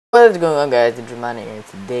What is going on, guys? It's EJJ here.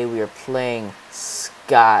 Today we are playing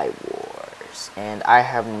Skywars, and I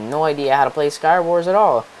have no idea how to play Skywars at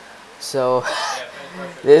all. So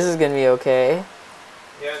this is gonna be okay.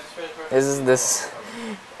 This.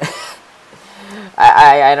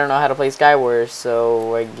 I don't know how to play Skywars,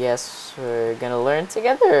 so I guess we're gonna learn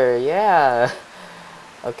together. Yeah.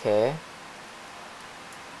 Okay.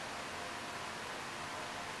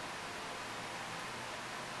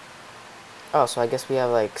 Oh, so I guess we have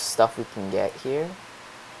like stuff we can get here.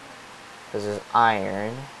 Because there's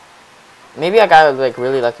iron. Maybe I got like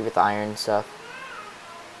really lucky with the iron stuff.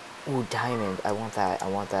 Ooh, diamond. I want that. I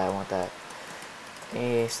want that. I want that.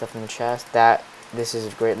 Any stuff in the chest? This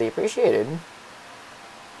is greatly appreciated.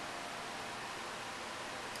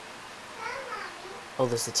 Oh,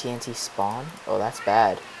 there's the TNT spawn? Oh, that's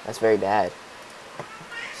bad. That's very bad.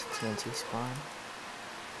 TNT spawn.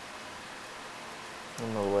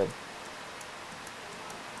 No wood.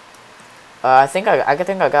 I think I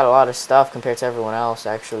got a lot of stuff compared to everyone else,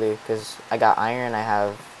 actually, because I got iron. I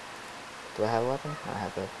have. Do I have a weapon? I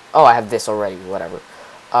have a. Oh, I have this already. Whatever.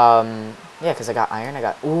 Yeah, because I got iron. I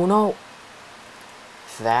got. Ooh, no.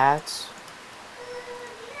 That.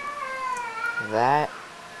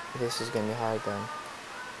 This is gonna be hard then.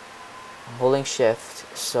 I'm holding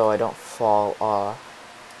shift so I don't fall off.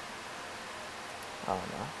 Oh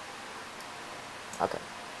no. Okay.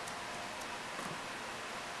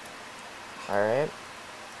 Alright.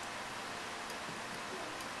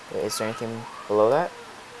 Is there anything below that?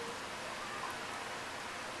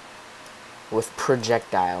 With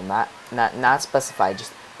projectile, not specified,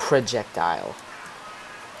 just projectile.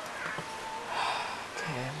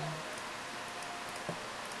 Okay.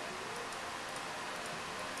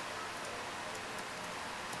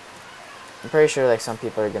 I'm pretty sure like some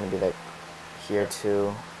people are gonna be like here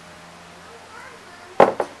too.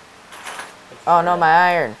 Oh no, my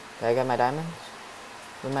iron. Did I get my diamonds?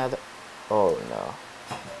 Where's my other? Oh no.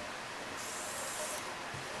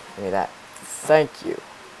 Give me that. Thank you.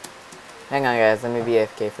 Hang on, guys. Let me be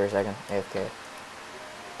AFK for a second. AFK.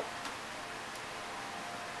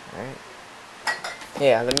 Alright.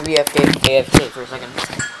 Yeah, let me be AFK for a second.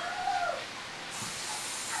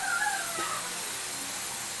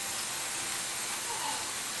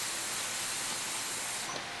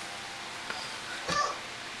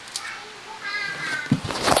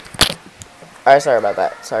 Alright, sorry about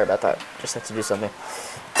that. Sorry about that. Just had to do something.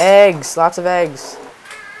 Eggs! Lots of eggs.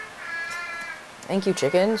 Thank you,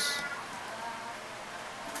 chickens.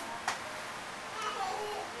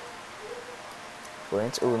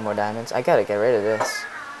 Flint. Ooh, more diamonds. I gotta get rid of this.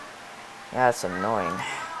 Yeah, that's annoying.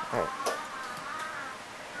 Alright.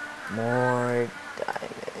 More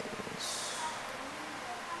diamonds.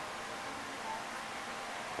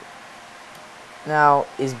 Now,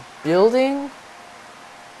 is building...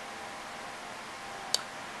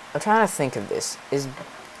 I'm trying to think of this. Is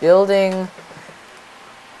building...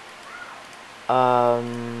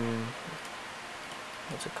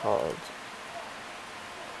 What's it called?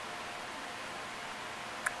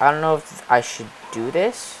 I don't know if I should do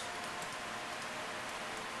this.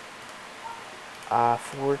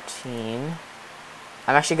 14.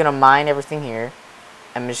 I'm actually gonna mine everything here.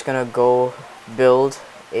 I'm just gonna go build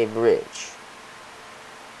a bridge.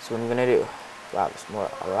 So what I'm gonna do. Wow, there's a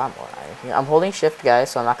lot more iron here. I'm holding shift, guys,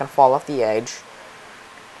 so I'm not gonna fall off the edge.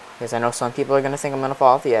 Because I know some people are gonna think I'm gonna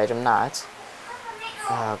fall off the edge. I'm not.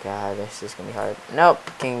 Oh god, this is gonna be hard. Nope,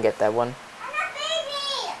 can't get that one.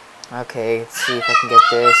 Okay, let's see if I can get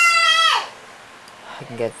this. I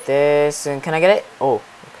can get this, and can I get it? Oh,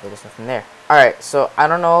 okay, there's nothing there. Alright, so I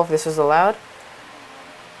don't know if this is allowed.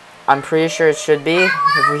 I'm pretty sure it should be.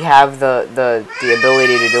 If we have the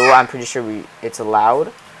ability to do it, I'm pretty sure it's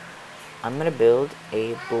allowed. I'm gonna build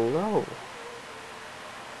a blow.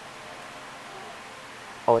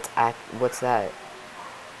 Oh, what's that?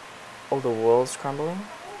 Oh, the world's crumbling?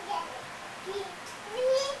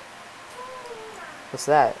 What's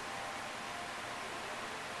that?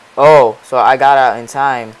 Oh, so I got out in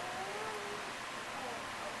time.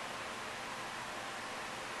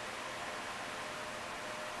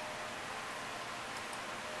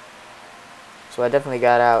 So I definitely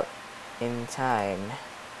got out in time.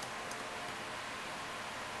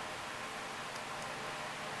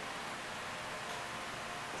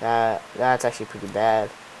 That's actually pretty bad.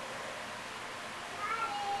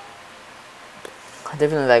 I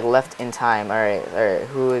definitely like left in time. Alright,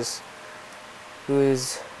 whose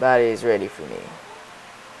body is ready for me?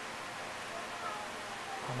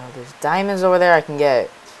 Oh no, there's diamonds over there I can get.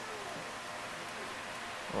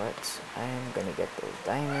 What? I am gonna get those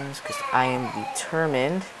diamonds because I am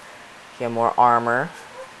determined. Get more armor.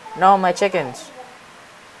 No, my chickens.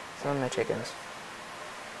 Some of my chickens.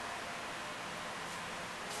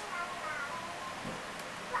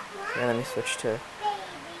 Okay, let me switch to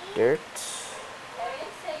dirt.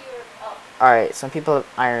 Alright, some people have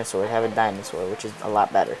iron sword, have a diamond sword, which is a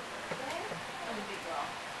lot better.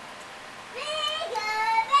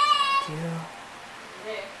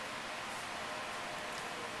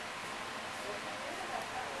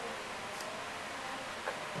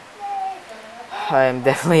 I am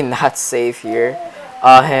definitely not safe here.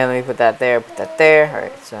 Hey, let me put that there, put that there.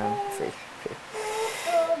 Alright, so I'm free.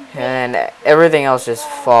 And everything else just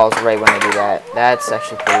falls right when I do that. That's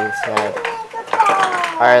actually pretty sad.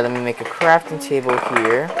 Alright, let me make a crafting table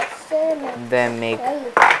here. Then make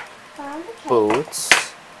boots.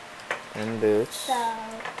 And boots.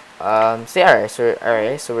 See,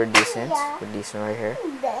 alright, so we're decent. We're decent right here.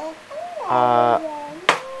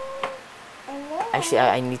 Actually,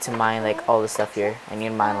 I need to mine like all the stuff here. I need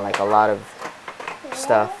to mine like a lot of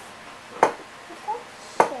stuff.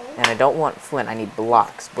 And I don't want flint, I need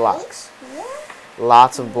blocks.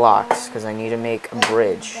 Lots of blocks, because I need to make a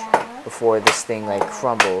bridge before this thing like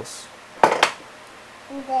crumbles. Alright.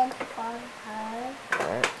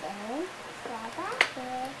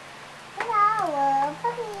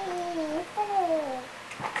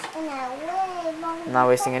 I'm not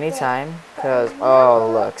wasting any time, because,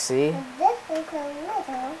 oh look, see?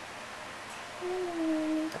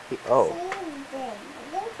 Oh.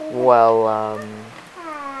 Well,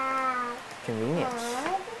 convenience.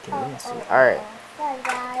 Alright.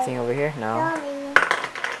 Thing over here? No.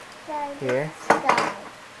 Here.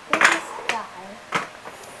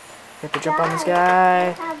 You have to jump on this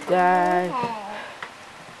guy.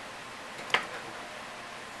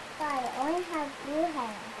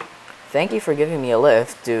 Thank you for giving me a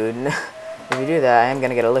lift, dude. If you do that, I am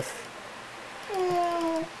gonna get a lift.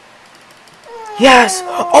 Yes!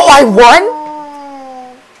 Oh, I won?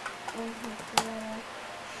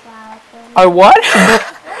 I won?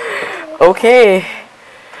 Okay.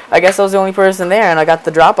 I guess I was the only person there and I got the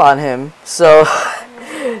drop on him. So,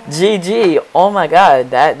 GG. Oh my god.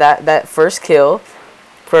 That first kill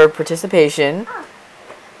for participation.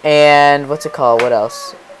 And what's it called? What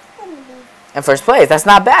else? And first place. That's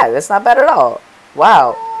not bad. That's not bad at all.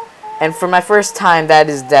 Wow. And for my first time, that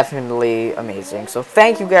is definitely amazing. So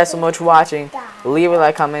thank you guys so much for watching. Leave a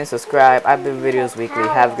like, comment, subscribe. I upload videos weekly.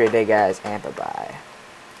 Have a great day, guys, and bye-bye.